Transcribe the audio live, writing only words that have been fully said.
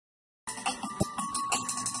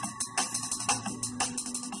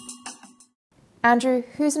Andrew,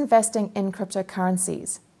 who's investing in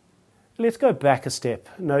cryptocurrencies? Let's go back a step,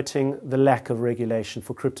 noting the lack of regulation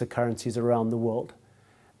for cryptocurrencies around the world,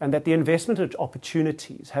 and that the investment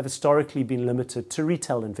opportunities have historically been limited to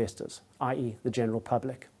retail investors, i.e. the general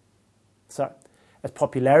public. So, as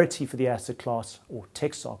popularity for the asset class, or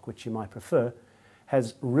tech stock, which you might prefer,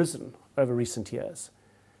 has risen over recent years,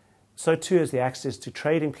 so too has the access to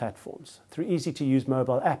trading platforms through easy-to-use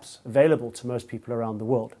mobile apps available to most people around the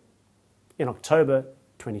world. In October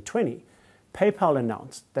 2020, PayPal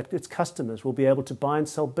announced that its customers will be able to buy and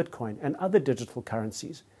sell Bitcoin and other digital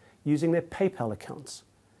currencies using their PayPal accounts.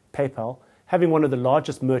 PayPal, having one of the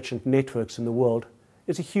largest merchant networks in the world,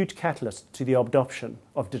 is a huge catalyst to the adoption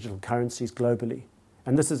of digital currencies globally.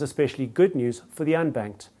 And this is especially good news for the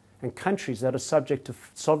unbanked and countries that are subject to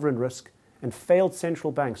sovereign risk and failed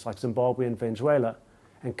central banks like Zimbabwe and Venezuela,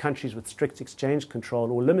 and countries with strict exchange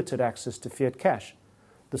control or limited access to fiat cash.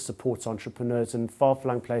 This supports entrepreneurs in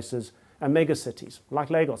far-flung places and megacities, like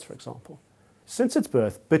Lagos, for example. Since its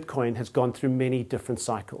birth, Bitcoin has gone through many different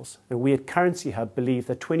cycles, and we at Currency Hub believe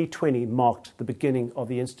that 2020 marked the beginning of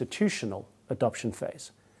the institutional adoption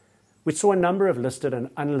phase. We saw a number of listed and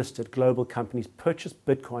unlisted global companies purchase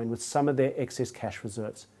Bitcoin with some of their excess cash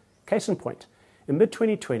reserves. Case in point, in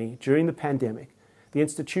mid-2020, during the pandemic, the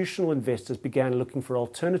institutional investors began looking for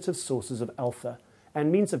alternative sources of alpha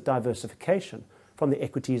and means of diversification from the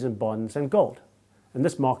equities and bonds and gold. And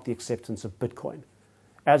this marked the acceptance of Bitcoin.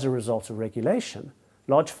 As a result of regulation,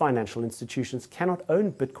 large financial institutions cannot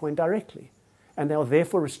own Bitcoin directly, and they are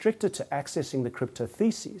therefore restricted to accessing the crypto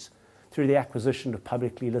theses through the acquisition of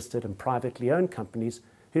publicly listed and privately owned companies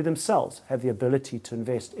who themselves have the ability to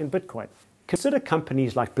invest in Bitcoin. Consider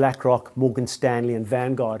companies like BlackRock, Morgan Stanley, and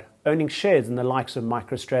Vanguard owning shares in the likes of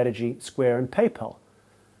MicroStrategy, Square, and PayPal,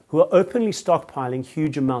 who are openly stockpiling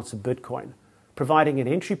huge amounts of Bitcoin, providing an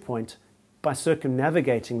entry point by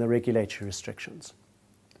circumnavigating the regulatory restrictions.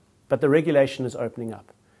 But the regulation is opening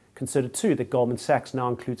up. Consider too that Goldman Sachs now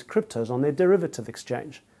includes cryptos on their derivative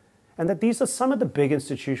exchange, and that these are some of the big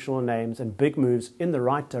institutional names and big moves in the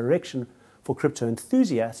right direction for crypto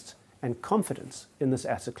enthusiasts and confidence in this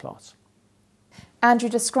asset class. Andrew,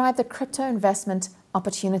 describe the crypto investment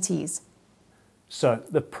opportunities. So,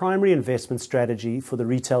 the primary investment strategy for the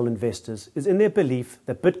retail investors is in their belief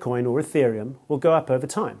that Bitcoin or Ethereum will go up over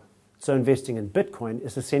time. So investing in Bitcoin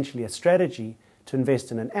is essentially a strategy to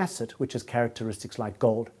invest in an asset which has characteristics like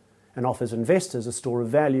gold and offers investors a store of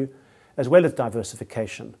value as well as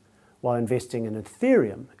diversification, while investing in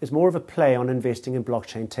Ethereum is more of a play on investing in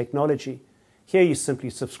blockchain technology. Here you simply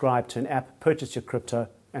subscribe to an app, purchase your crypto,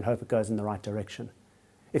 and hope it goes in the right direction.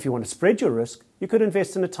 If you want to spread your risk, you could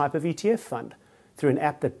invest in a type of ETF fund through an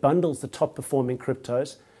app that bundles the top-performing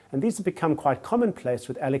cryptos, and these have become quite commonplace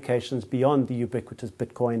with allocations beyond the ubiquitous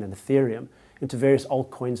Bitcoin and Ethereum into various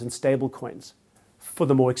altcoins and stablecoins. For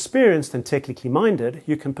the more experienced and technically minded,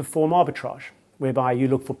 you can perform arbitrage, whereby you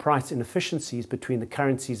look for price inefficiencies between the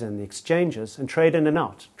currencies and the exchanges and trade in and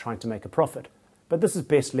out, trying to make a profit. But this is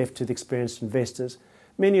best left to the experienced investors,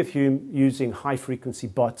 many of whom using high-frequency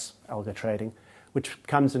bots, algo trading, which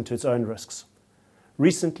comes into its own risks.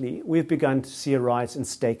 Recently, we've begun to see a rise in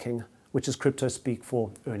staking, which is crypto speak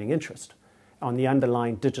for earning interest, on the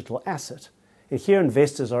underlying digital asset. And here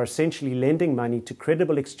investors are essentially lending money to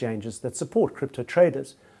credible exchanges that support crypto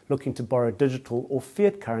traders looking to borrow digital or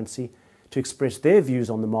fiat currency to express their views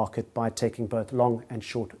on the market by taking both long and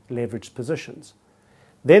short leveraged positions.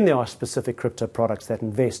 Then there are specific crypto products that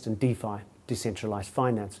invest in DeFi, decentralized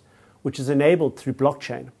finance, which is enabled through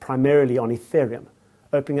blockchain, primarily on Ethereum,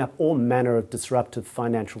 opening up all manner of disruptive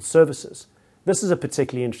financial services. This is a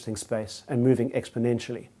particularly interesting space and moving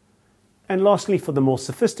exponentially. And lastly, for the more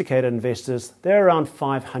sophisticated investors, there are around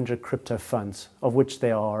 500 crypto funds, of which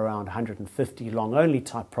there are around 150 long-only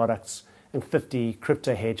type products and 50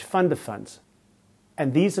 crypto hedge fund of funds.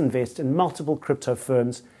 And these invest in multiple crypto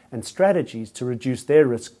firms and strategies to reduce their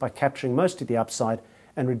risk by capturing most of the upside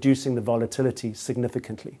and reducing the volatility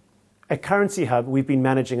significantly. At Currency Hub, we've been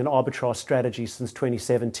managing an arbitrage strategy since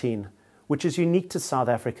 2017, which is unique to South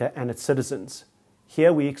Africa and its citizens.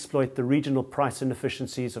 Here we exploit the regional price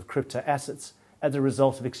inefficiencies of crypto assets as a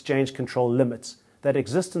result of exchange control limits that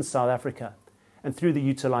exist in South Africa. And through the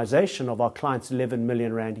utilization of our clients' 11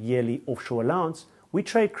 million rand yearly offshore allowance, we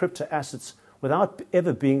trade crypto assets without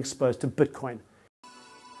ever being exposed to Bitcoin